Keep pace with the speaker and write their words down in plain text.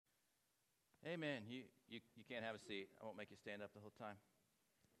Amen. You can't have a seat. I won't make you stand up the whole time.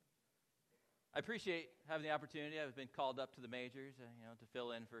 I appreciate having the opportunity. I've been called up to the majors, to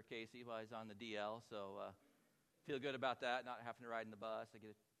fill in for Casey while he's on the DL. So feel good about that, not having to ride in the bus. I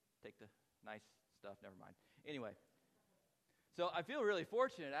get to take the nice stuff. Never mind. Anyway, so I feel really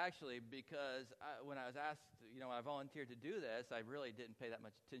fortunate, actually, because when I was asked, when I volunteered to do this, I really didn't pay that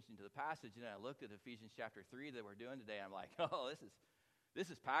much attention to the passage. And I looked at Ephesians chapter 3 that we're doing today, and I'm like, oh, this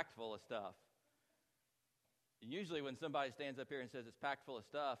is packed full of stuff. Usually when somebody stands up here and says it's packed full of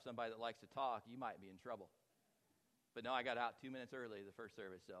stuff, somebody that likes to talk, you might be in trouble. But no, I got out 2 minutes early the first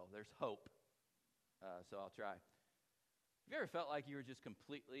service, so there's hope. So I'll try. Have you ever felt like you were just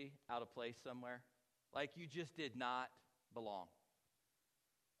completely out of place somewhere? Like you just did not belong?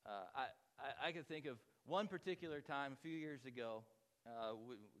 I could think of one particular time a few years ago.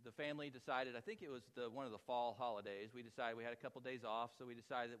 The family decided, I think it was one of the fall holidays, we decided we had a couple days off, so we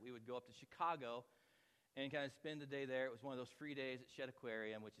decided that we would go up to Chicago and kind of spend the day there. It was one of those free days at Shedd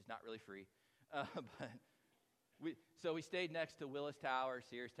Aquarium, which is not really free. But we stayed next to Willis Tower,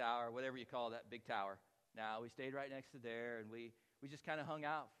 Sears Tower, whatever you call that big tower. Now, we stayed right next to there, and we just kind of hung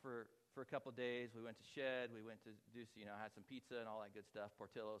out for a couple of days. We went to Shedd. We went to do, had some pizza and all that good stuff.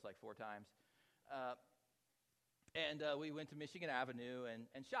 Portillo's like 4 times. And we went to Michigan Avenue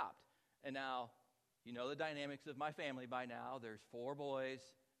and shopped. And now, you know the dynamics of my family by now. There's 4 boys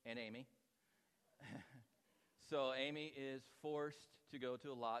and Amy. So Amy is forced to go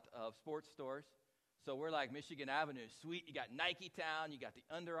to a lot of sports stores. So we're like, Michigan Avenue, sweet. You got Nike Town, you got the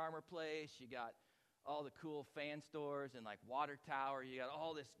Under Armour place, you got all the cool fan stores and like Water Tower. You got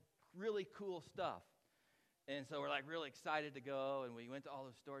all this really cool stuff. And so we're like really excited to go, and we went to all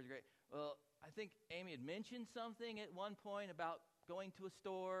those stores. Great. Well, I think Amy had mentioned something at one point about going to a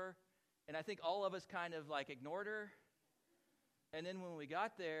store, and I think all of us kind of like ignored her. And then when we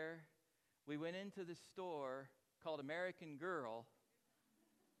got there, we went into this store called American Girl,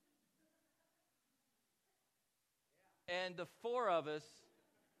 and the 4 of us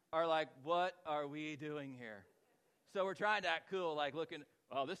are like, what are we doing here? So we're trying to act cool, like looking,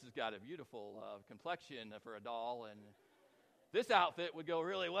 oh, this has got a beautiful complexion for a doll, and this outfit would go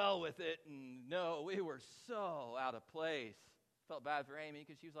really well with it. And no, we were so out of place. Felt bad for Amy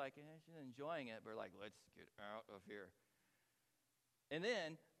because she was like, she's enjoying it, but we're like, let's get out of here. And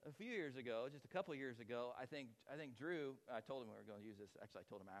then a few years ago, just a couple of years ago, I think Drew, I told him we were going to use this. Actually, I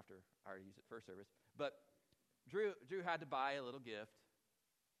told him after I already used it first service. But Drew had to buy a little gift.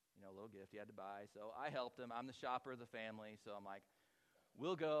 A little gift he had to buy. So I helped him. I'm the shopper of the family. So I'm like,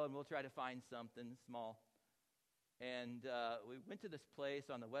 we'll go and we'll try to find something small. And we went to this place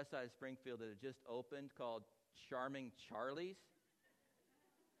on the west side of Springfield that had just opened called Charming Charlie's.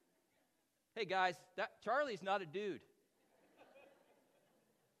 Hey, guys, that Charlie's not a dude.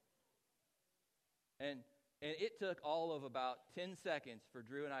 And it took all of about 10 seconds for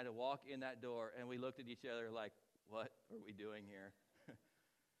Drew and I to walk in that door, and we looked at each other like, what are we doing here?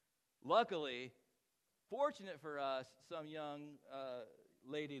 Luckily, fortunate for us, some young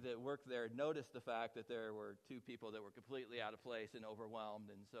lady that worked there noticed the fact that there were 2 people that were completely out of place and overwhelmed,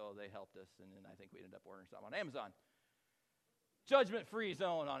 and so they helped us, and then I think we ended up ordering something on Amazon. Judgment-free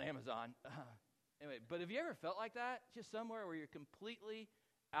zone on Amazon. Anyway, but have you ever felt like that? Just somewhere where you're completely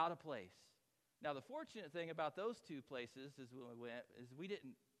out of place. Now, the fortunate thing about those 2 places is when we went, is we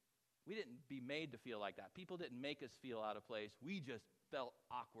didn't be made to feel like that. People didn't make us feel out of place. We just felt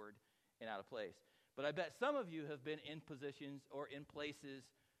awkward and out of place. But I bet some of you have been in positions or in places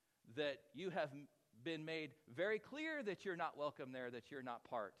that you have been made very clear that you're not welcome there, that you're not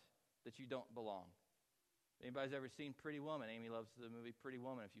part, that you don't belong. Anybody's ever seen Pretty Woman? Amy loves the movie Pretty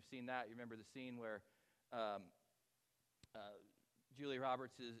Woman. If you've seen that, you remember the scene where Julia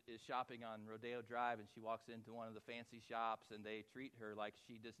Roberts is shopping on Rodeo Drive, and she walks into one of the fancy shops, and they treat her like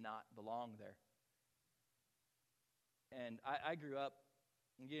she does not belong there. And I grew up,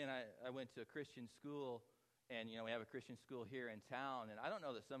 again, I went to a Christian school, and, we have a Christian school here in town, and I don't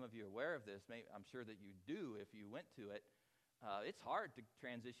know that some of you are aware of this. I'm sure that you do if you went to it. It's hard to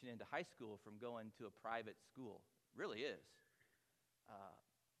transition into high school from going to a private school. It really is.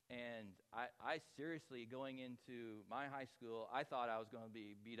 And I seriously, going into my high school, I thought I was going to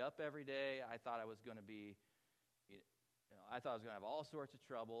be beat up every day. I thought I was going to be, I thought I was going to have all sorts of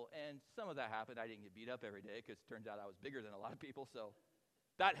trouble. And some of that happened. I didn't get beat up every day because it turns out I was bigger than a lot of people, so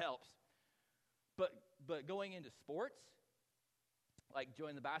that helps. But going into sports, like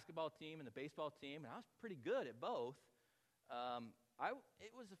joining the basketball team and the baseball team, and I was pretty good at both.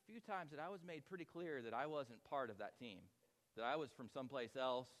 It was a few times that I was made pretty clear that I wasn't part of that team, that I was from someplace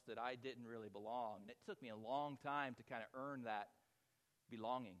else, that I didn't really belong. And it took me a long time to kind of earn that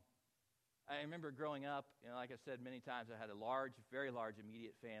belonging. I remember growing up, like I've said many times, I had a very large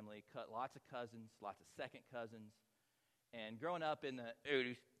immediate family, lots of cousins, lots of second cousins. And growing up in the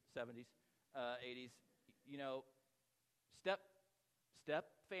 80s, 70s, 80s, step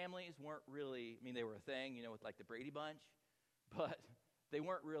families weren't really, they were a thing, with like the Brady Bunch, but they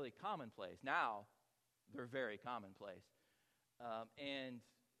weren't really commonplace. Now, they're very commonplace. And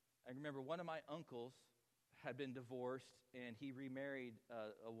I remember one of my uncles had been divorced, and he remarried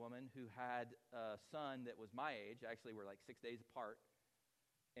a woman who had a son that was my age. Actually, we're like 6 days apart,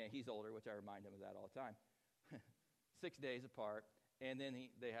 and he's older, which I remind him of that all the time. 6 days apart, and then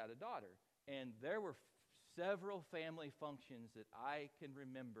they had a daughter. And there were several family functions that I can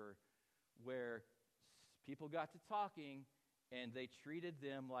remember where people got to talking, and they treated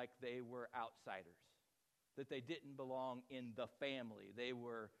them like they were outsiders, that they didn't belong in the family. They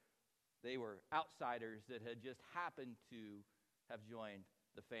were outsiders that had just happened to have joined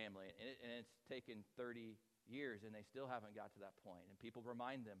the family. And it's taken 30 years, and they still haven't got to that point. And people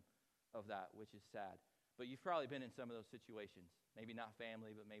remind them of that, which is sad. But you've probably been in some of those situations, maybe not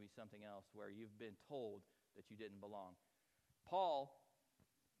family, but maybe something else, where you've been told that you didn't belong. Paul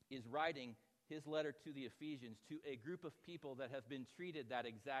is writing his letter to the Ephesians to a group of people that have been treated that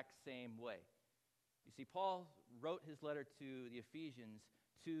exact same way. You see, Paul wrote his letter to the Ephesians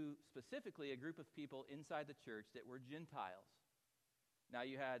to specifically a group of people inside the church that were Gentiles. Now,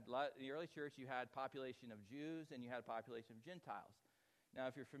 in the early church, you had population of Jews and you had a population of Gentiles. Now,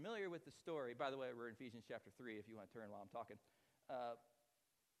 if you're familiar with the story, by the way, we're in Ephesians chapter 3, if you want to turn while I'm talking.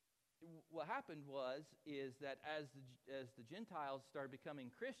 What happened is that as the Gentiles started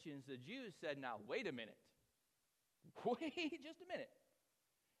becoming Christians, the Jews said, now, wait a minute. Wait just a minute.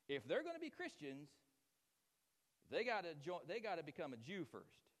 If they're going to be Christians, they got to become a Jew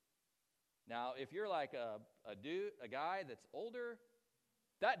first. Now, if you're like a guy that's older,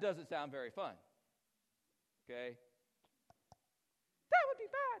 that doesn't sound very fun. Okay? That would be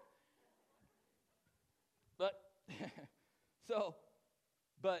bad.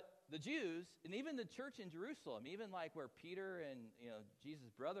 But the Jews, and even the church in Jerusalem, even like where Peter and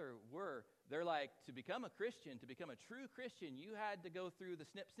Jesus' brother were, they're like, to become a Christian, to become a true Christian, you had to go through the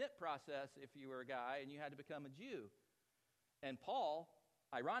snip process if you were a guy, and you had to become a Jew. And Paul,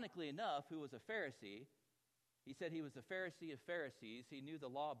 ironically enough, who was a Pharisee, he said he was the Pharisee of Pharisees. He knew the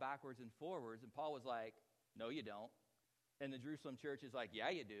law backwards and forwards, and Paul was like, no, you don't. And the Jerusalem church is like, yeah,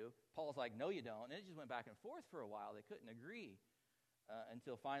 you do. Paul's like, no, you don't. And it just went back and forth for a while. They couldn't agree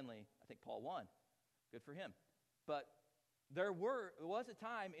until finally, I think Paul won. Good for him. But there was a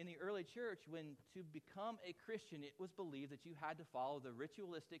time in the early church when to become a Christian, it was believed that you had to follow the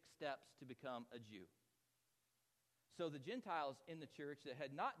ritualistic steps to become a Jew. So the Gentiles in the church that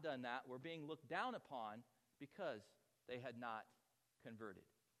had not done that were being looked down upon because they had not converted.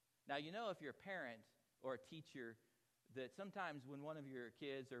 Now, if you're a parent or a teacher, that sometimes when one of your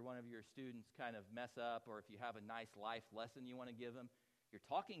kids or one of your students kind of mess up, or if you have a nice life lesson you want to give them, you're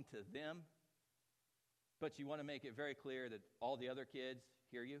talking to them, but you want to make it very clear that all the other kids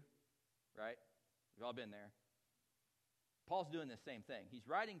hear you, right? We've all been there. Paul's doing the same thing. He's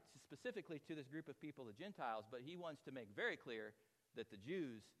writing specifically to this group of people, the Gentiles, but he wants to make very clear that the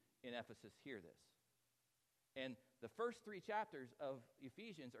Jews in Ephesus hear this. And the first 3 chapters of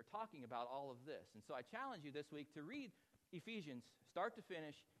Ephesians are talking about all of this. And so I challenge you this week to read Ephesians start to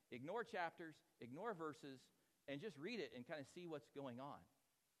finish, ignore chapters, ignore verses, and just read it and kind of see what's going on.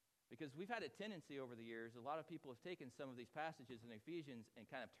 Because we've had a tendency over the years, a lot of people have taken some of these passages in Ephesians and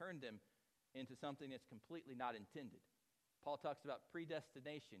kind of turned them into something that's completely not intended. Paul talks about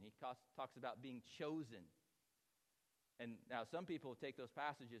predestination. He talks about being chosen. And now some people take those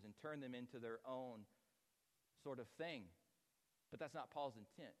passages and turn them into their own sort of thing. But that's not Paul's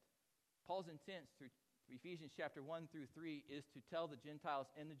intent. Paul's intent through Ephesians chapter 1 through 3 is to tell the Gentiles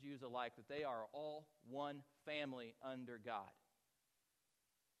and the Jews alike that they are all one family under God.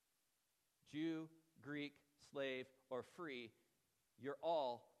 Jew, Greek, slave, or free, you're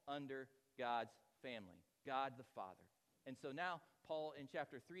all under God's family, God the Father. And so now Paul in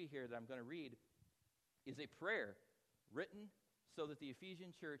chapter 3 here that I'm going to read is a prayer written so that the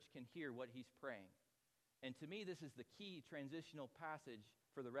Ephesian church can hear what he's praying. And to me, this is the key transitional passage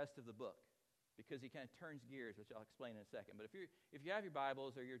for the rest of the book, because he kind of turns gears, which I'll explain in a second. But if you have your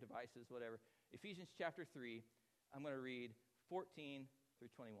Bibles or your devices, whatever, Ephesians chapter 3, I'm going to read 14 through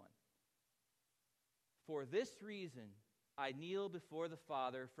 21. For this reason, I kneel before the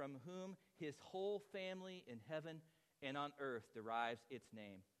Father, from whom his whole family in heaven and on earth derives its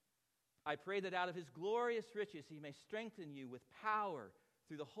name. I pray that out of his glorious riches he may strengthen you with power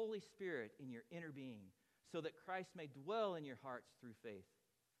through the Holy Spirit in your inner being, so that Christ may dwell in your hearts through faith.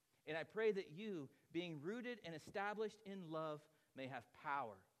 And I pray that you, being rooted and established in love, may have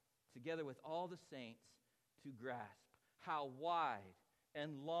power, together with all the saints, to grasp how wide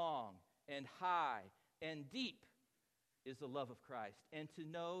and long and high and deep is the love of Christ, and to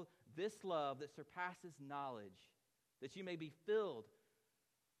know this love that surpasses knowledge, that you may be filled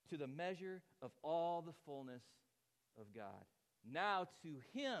to the measure of all the fullness of God. Now to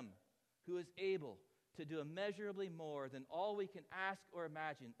him who is able to do immeasurably more than all we can ask or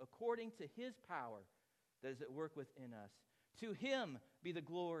imagine, according to his power that is at work within us. To him be the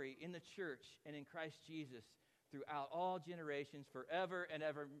glory in the church and in Christ Jesus throughout all generations, forever and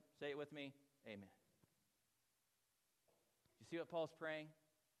ever. Say it with me. Amen. You see what Paul's praying?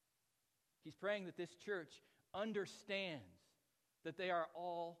 He's praying that this church understands that they are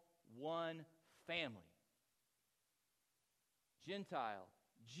all one family. Gentile,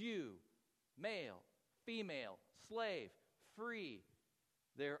 Jew, male, female, slave, free.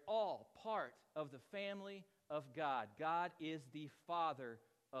 They're all part of the family of God. God is the Father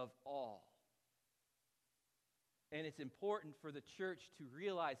of all. And it's important for the church to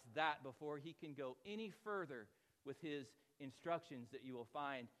realize that before he can go any further with his instructions that you will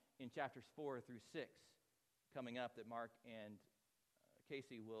find in chapters 4 through 6 coming up that Mark and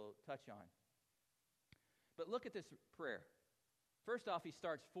Casey will touch on. But look at this prayer. First off, he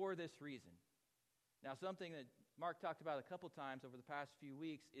starts, for this reason. Now, something that Mark talked about a couple times over the past few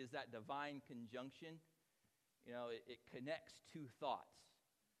weeks is that divine conjunction. You know, it connects two thoughts.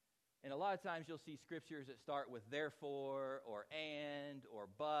 And a lot of times you'll see scriptures that start with therefore, or and, or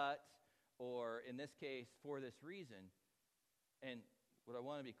but, or in this case, for this reason. And what I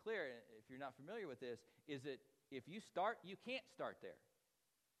want to be clear, if you're not familiar with this, is that if you start, you can't start there.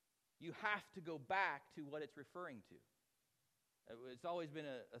 You have to go back to what it's referring to. It's always been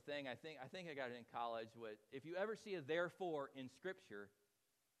a thing, I think I got it in college, if you ever see a therefore in Scripture,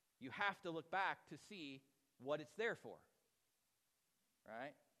 you have to look back to see what it's there for.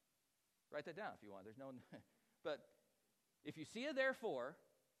 Right? Write that down if you want. But if you see a therefore,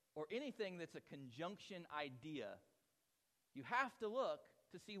 or anything that's a conjunction idea, you have to look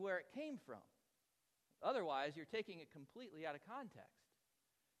to see where it came from. Otherwise, you're taking it completely out of context.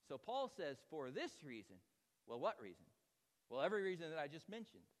 So Paul says, for this reason. Well, what reason? Well, every reason that I just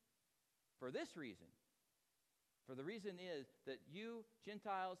mentioned. For this reason. For the reason is that you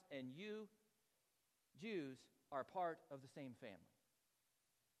Gentiles and you Jews are part of the same family.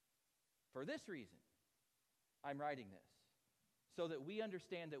 For this reason, I'm writing this. So that we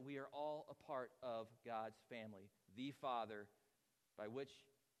understand that we are all a part of God's family, the Father, by which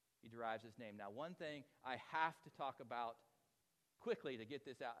he derives his name. Now, one thing I have to talk about quickly to get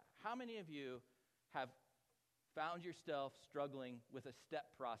this out. How many of you have found yourself struggling with a step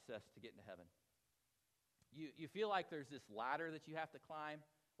process to get into heaven? You feel like there's this ladder that you have to climb,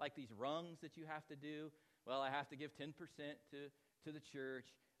 like these rungs that you have to do. Well, I have to give 10% to the church.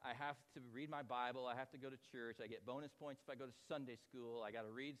 I have to read my Bible. I have to go to church. I get bonus points if I go to Sunday school. I got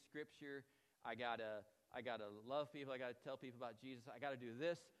to read Scripture. I got to love people. I got to tell people about Jesus. I got to do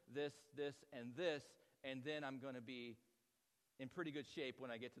this, and this, and then I'm going to be in pretty good shape when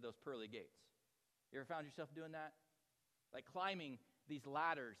I get to those pearly gates. You ever found yourself doing that? Like climbing these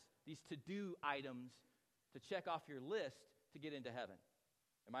ladders, these to-do items to check off your list to get into heaven.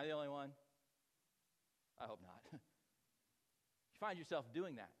 Am I the only one? I hope not. You find yourself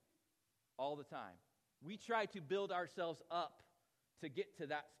doing that all the time. We try to build ourselves up to get to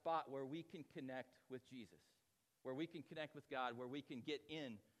that spot where we can connect with Jesus, where we can connect with God, where we can get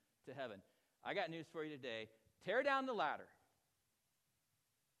in to heaven. I got news for you today. Tear down the ladder.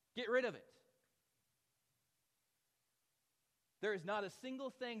 Get rid of it. There is not a single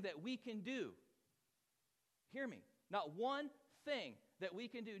thing that we can do. Hear me. Not one thing that we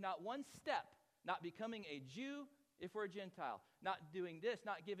can do, not one step, not becoming a Jew if we're a Gentile, not doing this,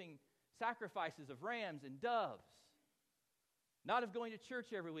 not giving sacrifices of rams and doves, not of going to church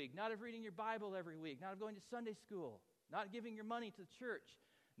every week, not of reading your Bible every week, not of going to Sunday school, not giving your money to the church.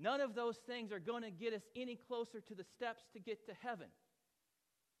 None of those things are going to get us any closer to the steps to get to heaven.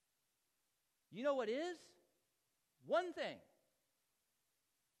 You know what is? One thing.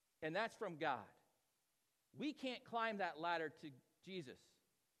 And that's from God. We can't climb that ladder to Jesus,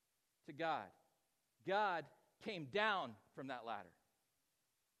 to God. God came down from that ladder.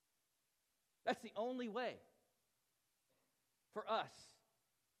 That's the only way for us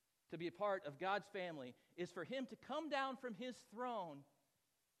to be a part of God's family, is for him to come down from his throne,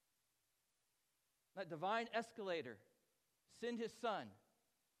 that divine escalator, send his son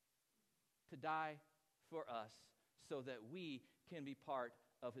to die for us so that we can be part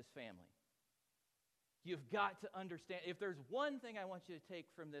of his family. You've got to understand. If there's one thing I want you to take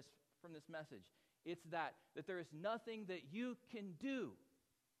from this message, it's that there is nothing that you can do.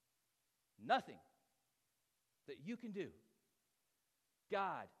 Nothing that you can do.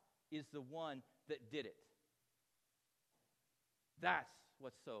 God is the one that did it. That's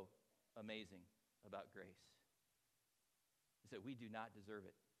what's so amazing about grace. Is that we do not deserve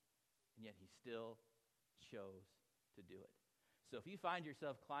it, and yet he still chose to do it. So if you find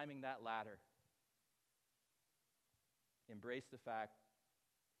yourself climbing that ladder, embrace the fact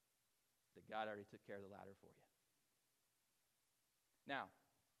that God already took care of the ladder for you. Now,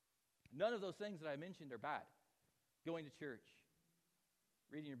 none of those things that I mentioned are bad. Going to church,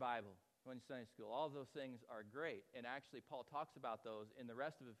 reading your Bible, going to Sunday school, all of those things are great. And actually, Paul talks about those in the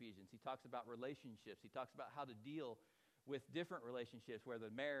rest of Ephesians. He talks about relationships. He talks about how to deal with different relationships,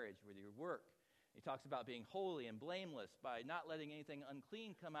 whether marriage, whether your work. He talks about being holy and blameless by not letting anything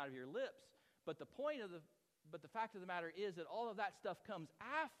unclean come out of your lips. But the fact of the matter is that all of that stuff comes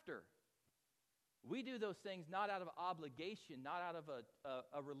after. We do those things not out of obligation, not out of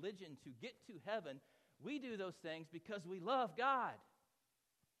a religion to get to heaven. We do those things because we love God.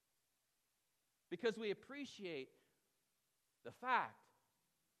 Because we appreciate the fact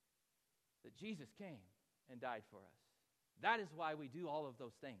that Jesus came and died for us. That is why we do all of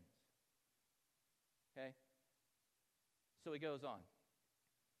those things. Okay? So he goes on.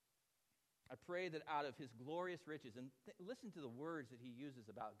 I pray that out of his glorious riches, and listen to the words that he uses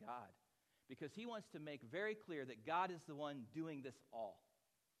about God, because he wants to make very clear that God is the one doing this all.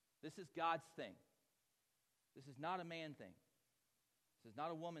 This is God's thing. This is not a man thing. This is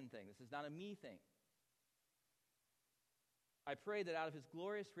not a woman thing. This is not a me thing. I pray that out of his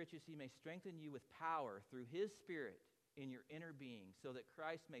glorious riches he may strengthen you with power through his Spirit in your inner being, so that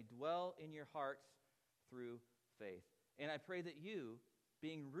Christ may dwell in your hearts through faith. And I pray that you,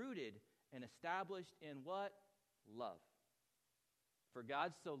 being rooted and established in what? Love. For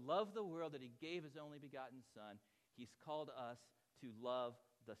God so loved the world that he gave his only begotten Son. He's called us to love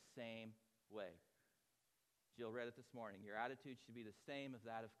the same way. Jill read it this morning. Your attitude should be the same as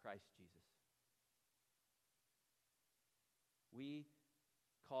that of Christ Jesus. We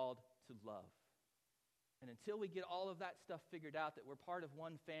called to love. And until we get all of that stuff figured out, that we're part of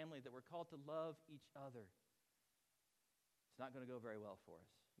one family, that we're called to love each other, it's not going to go very well for us.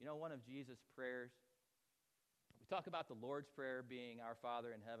 You know, one of Jesus' prayers, we talk about the Lord's Prayer being, Our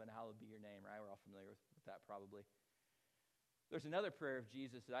Father in heaven, hallowed be your name, right? We're all familiar with that probably. There's another prayer of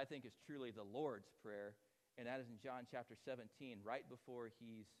Jesus that I think is truly the Lord's Prayer, and that is in John chapter 17, right before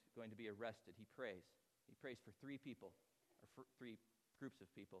he's going to be arrested. He prays. He prays for three people, or for three groups of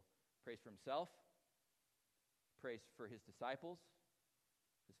people. He prays for himself, prays for his disciples,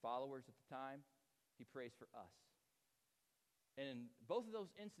 his followers at the time. He prays for us. And in both of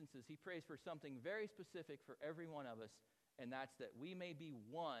those instances, he prays for something very specific for every one of us, and that's that we may be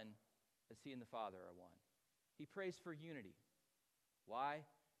one as he and the Father are one. He prays for unity. Why?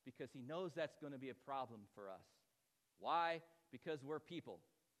 Because he knows that's going to be a problem for us. Why? Because we're people,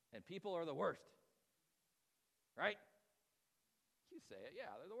 and people are the worst. Right? You say it,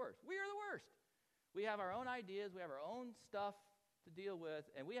 yeah, they're the worst. We are the worst. We have our own ideas, we have our own stuff to deal with,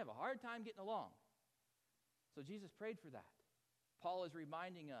 and we have a hard time getting along. So Jesus prayed for that. Paul is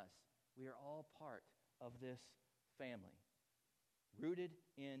reminding us we are all part of this family, rooted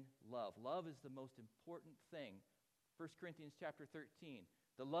in love. Love is the most important thing. 1 Corinthians chapter 13,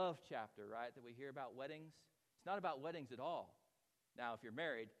 the love chapter, right, that we hear about weddings. It's not about weddings at all. Now, if you're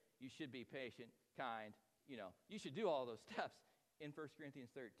married, you should be patient, kind, you should do all those steps in 1 Corinthians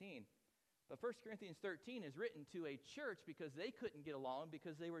 13. But 1 Corinthians 13 is written to a church because they couldn't get along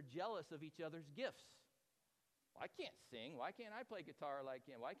because they were jealous of each other's gifts. Well, I can't sing. Why can't I play guitar like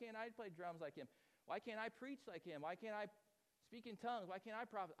him? Why can't I play drums like him? Why can't I preach like him? Why can't I speak in tongues? Why can't I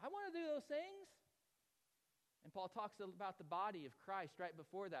prophet? I want to do those things. And Paul talks about the body of Christ right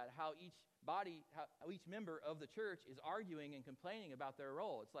before that, how each member of the church is arguing and complaining about their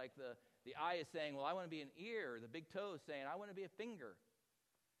role. It's like the eye is saying, well, I want to be an ear. The big toe is saying, I want to be a finger.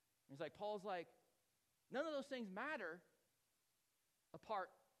 And it's like, Paul's like, none of those things matter apart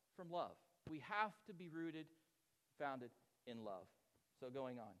from love. We have to be rooted, founded in love. So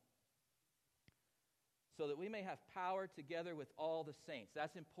going on. So that we may have power together with all the saints.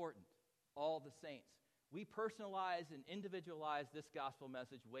 That's important. All the saints. We personalize and individualize this gospel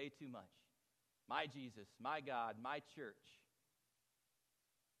message way too much. My Jesus, my God, my church.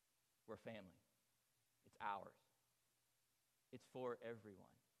 We're family. It's ours. It's for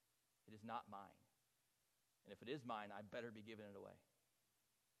everyone. It is not mine. And if it is mine, I better be giving it away.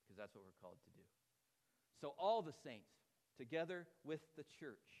 Because that's what we're called to do. So all the saints together with the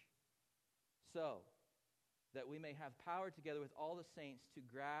church. So that we may have power together with all the saints to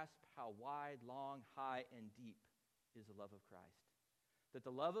grasp how wide, long, high, and deep is the love of Christ. That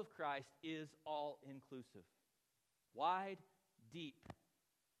the love of Christ is all-inclusive. Wide, deep,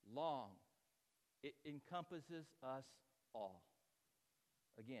 long. It encompasses us all.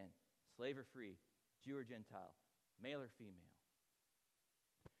 Again, slave or free, Jew or Gentile, male or female.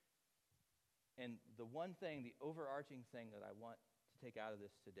 And the one thing, the overarching thing that I want to take out of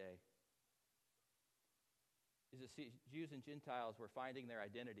this today is that Jews and Gentiles were finding their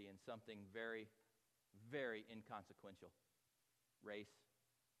identity in something very, very inconsequential. Race,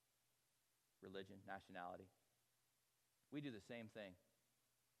 religion, nationality. We do the same thing.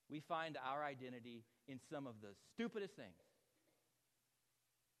 We find our identity in some of the stupidest things.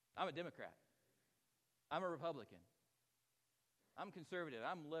 I'm a Democrat. I'm a Republican. I'm conservative.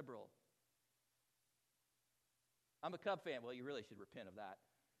 I'm liberal. I'm a Cub fan. Well, you really should repent of that.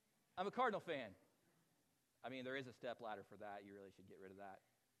 I'm a Cardinal fan. I mean, there is a step ladder for that. You really should get rid of that.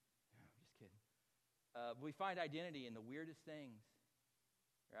 I'm just kidding. We find identity in the weirdest things,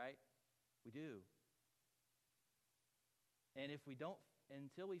 right? We do. And if we don't,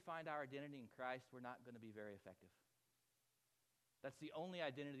 until we find our identity in Christ, we're not going to be very effective. That's the only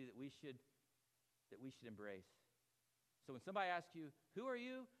identity that we should embrace. So when somebody asks you, who are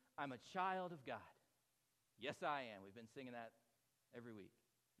you? I'm a child of God. Yes, I am. We've been singing that every week.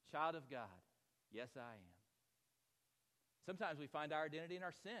 Child of God. Yes, I am. Sometimes we find our identity in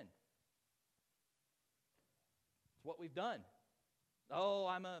our sin. It's what we've done. Oh,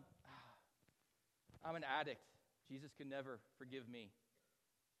 I'm an addict. Jesus can never forgive me.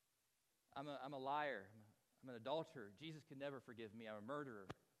 I'm a liar. I'm an adulterer. Jesus could never forgive me. I'm a murderer,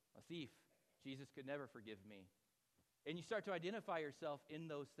 a thief. Jesus could never forgive me. And you start to identify yourself in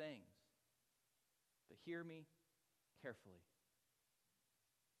those things. But hear me carefully.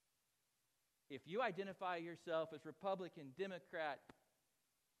 If you identify yourself as Republican, Democrat,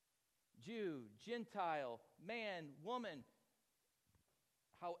 Jew, Gentile, man, woman,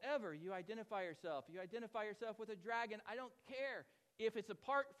 however you identify yourself with a dragon, I don't care. If it's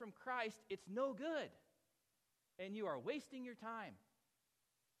apart from Christ, it's no good. And you are wasting your time.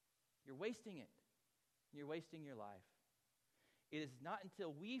 You're wasting it. You're wasting your life. It is not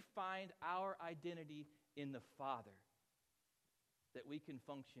until we find our identity in the Father that we can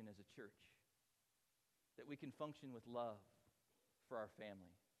function as a church, that we can function with love for our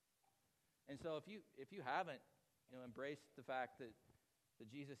family. And so if you haven't embraced the fact that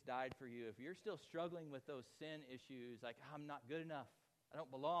Jesus died for you, if you're still struggling with those sin issues, like, I'm not good enough, I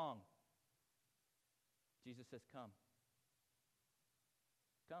don't belong, Jesus says, come.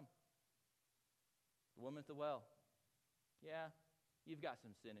 Come. The woman at the well. Yeah, you've got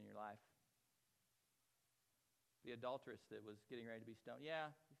some sin in your life. The adulteress that was getting ready to be stoned.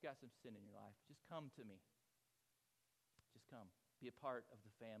 Yeah, you've got some sin in your life. Just come to me. Just come. Be a part of the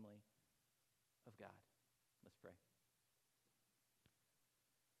family of God. Let's pray.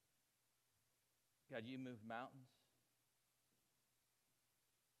 God, you moved mountains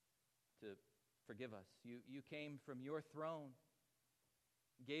to forgive us. You came from your throne,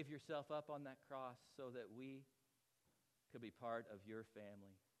 gave yourself up on that cross so that we could be part of your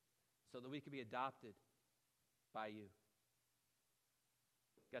family, so that we could be adopted by you.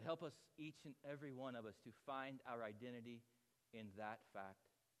 God, help us, each and every one of us, to find our identity in that fact,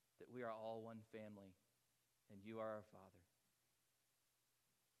 that we are all one family, and you are our Father.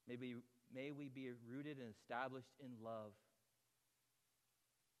 May we be rooted and established in love,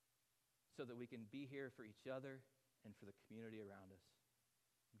 so that we can be here for each other and for the community around us.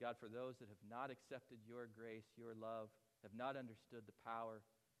 God, for those that have not accepted your grace, your love, have not understood the power of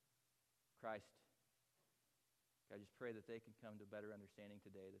Christ, God, I just pray that they can come to a better understanding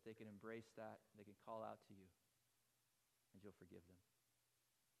today, that they can embrace that, they can call out to you, and you'll forgive them.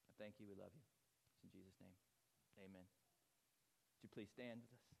 I thank you. We love you. It's in Jesus' name. Amen. Would you please stand with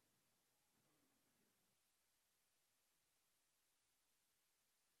us?